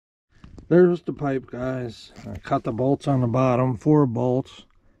There's the pipe, guys. I cut the bolts on the bottom, 4 bolts.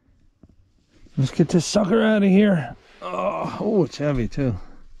 Let's get this sucker out of here. Oh, it's heavy too.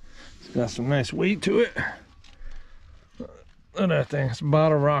 It's got some nice weight to it. Look at that thing. It's a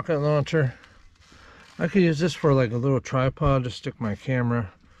bottle rocket launcher. I could use this for like a little tripod. Just stick my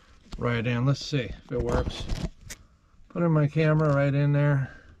camera right in. Let's see if it works. Put in my camera right in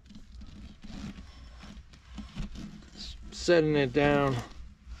there. Setting it down.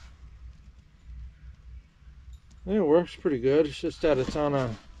 It works pretty good. It's just that it's on a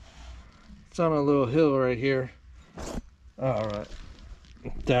little hill right here. All right,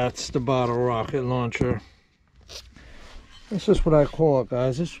 that's the bottle rocket launcher. This is what I call it,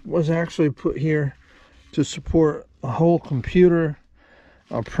 guys. This was actually put here to support a whole computer,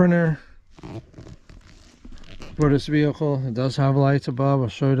 a printer for this vehicle. It does have lights above. I'll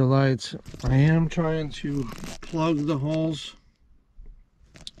show you the lights. I am trying to plug the holes.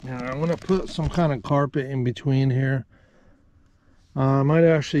 Now I'm going to put some kind of carpet in between here. I might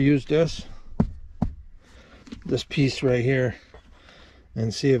actually use this piece right here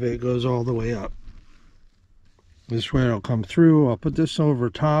and see if it goes all the way up. This way it'll come through. I'll put this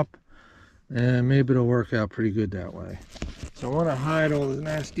over top and maybe it'll work out pretty good that way. So I want to hide all the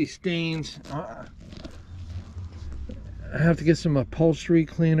nasty stains. I have to get some upholstery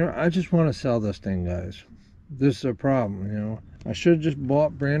cleaner. I just want to sell this thing, guys. This is a problem, you know. I should have just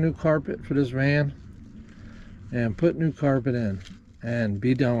bought brand new carpet for this van and put new carpet in and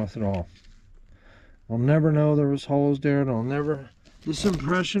be done with it all. I'll never know there was holes there. This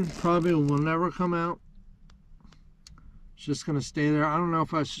impression probably will never come out. It's just gonna stay there. I don't know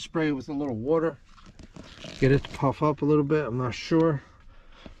if I should spray it with a little water, get it to puff up a little bit. I'm not sure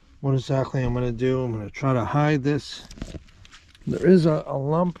what exactly I'm gonna do. I'm gonna try to hide this. There is a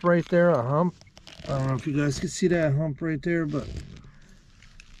lump right there, a hump. I don't know if you guys can see that hump right there, but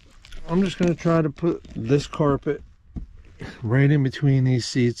I'm just going to try to put this carpet right in between these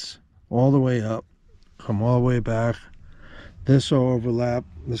seats all the way up, come all the way back. This will overlap,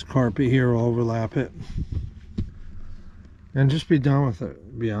 this carpet here will overlap it, and just be done with it,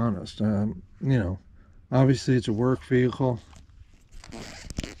 to be honest. You know, obviously it's a work vehicle,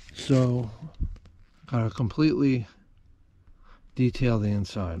 so gotta completely detail the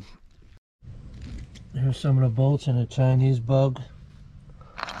inside. Here's some of the bolts in a Chinese bug.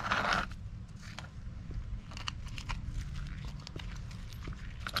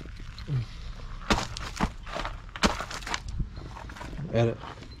 Edit.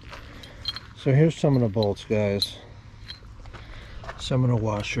 So here's some of the bolts, guys. Some of the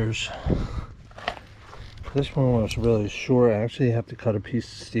washers. This one was really short. I actually have to cut a piece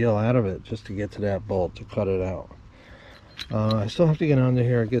of steel out of it just to get to that bolt to cut it out. I still have to get under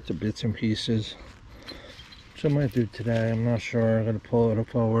here and get the bits and pieces. I might do today. I'm not sure. I'm going to pull it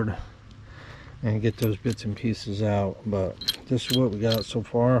forward and get those bits and pieces out, but this is what we got so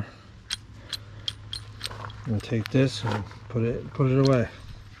far. I'm going to take this and put it away.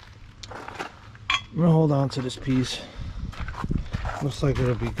 I'm going to hold on to this piece. Looks like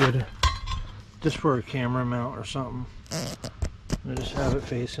it'll be good just for a camera mount or something. I just have it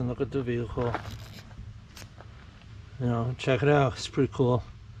facing, look at the vehicle. You know, check it out. It's pretty cool.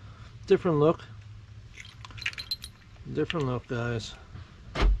 Different look. Different look, guys.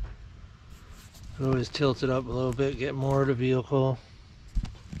 Always tilt it up a little bit, get more of the vehicle.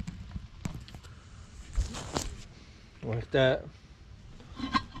 Like that.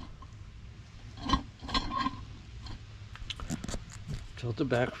 Tilt it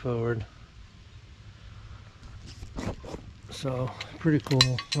back forward. So, pretty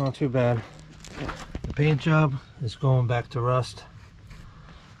cool. Not too bad. The paint job is going back to rust.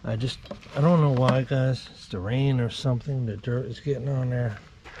 I don't know why, guys. It's the rain or something. The dirt is getting on there.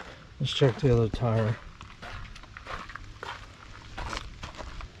 Let's check the other tire.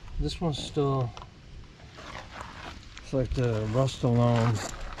 This one's still, it's like the rust alone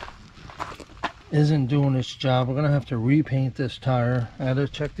isn't doing its job. We're gonna have to repaint this tire. I had to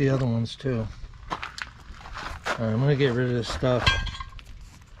check the other ones too. Alright, I'm gonna get rid of this stuff.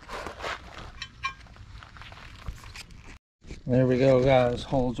 There we go, guys.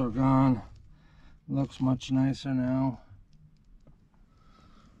 Holes are gone. Looks much nicer now.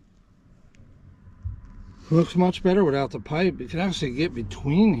 Looks much better without the pipe. You can actually get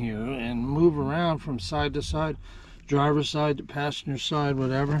between here and move around from side to side, driver's side to passenger side,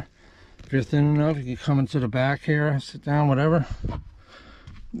 whatever. If you're thin enough, you can come into the back here, sit down, whatever.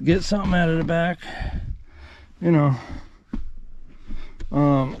 Get something out of the back. You know,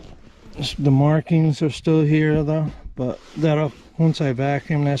 the markings are still here though, but that'll, once I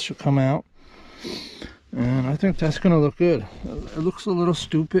vacuum, that should come out. And I think that's gonna look good. It looks a little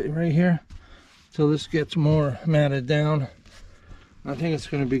stupid right here till this gets more matted down. I think it's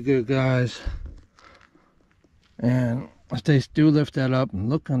gonna be good, guys. And if they do lift that up and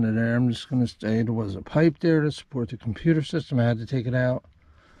look under there, I'm just gonna say there was a pipe there to support the computer system. I had to take it out,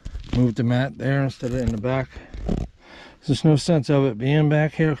 move the mat there instead of in the back. There's no sense of it being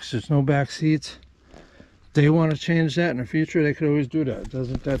back here because there's no back seats. If they want to change that in the future, they could always do that.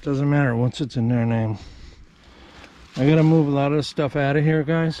 That doesn't matter once it's in their name. I gotta move a lot of this stuff out of here,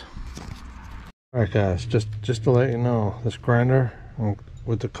 guys. All right, guys, just to let you know, this grinder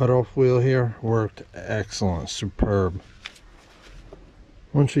with the cutoff wheel here worked excellent, superb.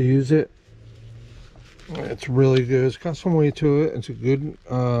 Once you use it, it's really good. It's got some weight to it. It's a good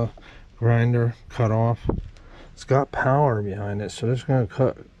grinder cutoff. It's got power behind it, so it's going to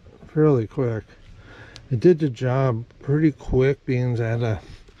cut fairly quick. It did the job pretty quick, being I had to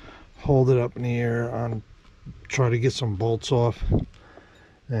hold it up in the air on, try to get some bolts off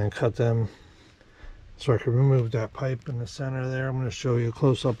and cut them so I could remove that pipe in the center there. I'm going to show you a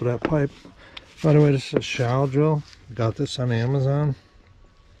close-up of that pipe. By the way, this is a Shao drill. Got this on Amazon.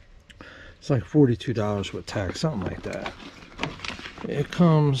 It's like $42 with tax, something like that. It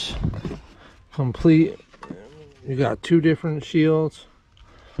comes complete. You got two different shields.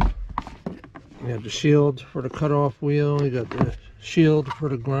 You got the shield for the cutoff wheel. You got the shield for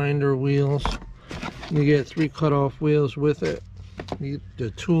the grinder wheels. You get 3 cutoff wheels with it. You get the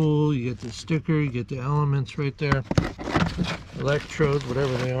tool, you get the sticker, you get the elements right there, electrodes,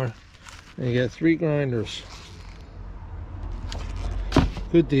 whatever they are, and you get 3 grinders.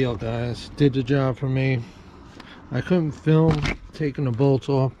 Good deal, guys. Did the job for me. I couldn't film taking the bolts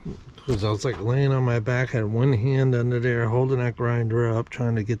off because I was like laying on my back, had one hand under there holding that grinder up,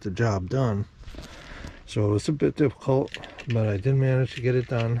 trying to get the job done. So it was a bit difficult, but I did manage to get it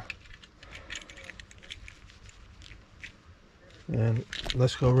done. And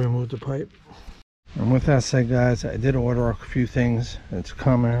let's go remove the pipe. And with that said, guys, I did order a few things. It's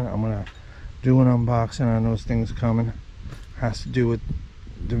coming. I'm gonna do an unboxing on those things coming. Has to do with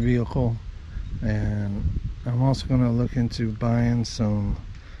the vehicle. And I'm also gonna look into buying some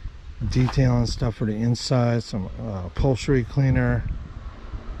detailing stuff for the inside, some upholstery cleaner,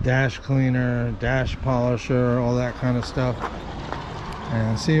 dash polisher, all that kind of stuff,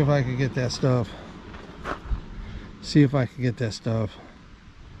 and see if I can get that stuff.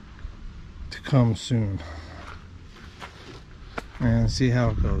 To come soon, and see how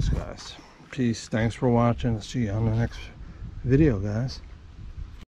it goes, guys. Peace. Thanks for watching. See you on the next video, guys.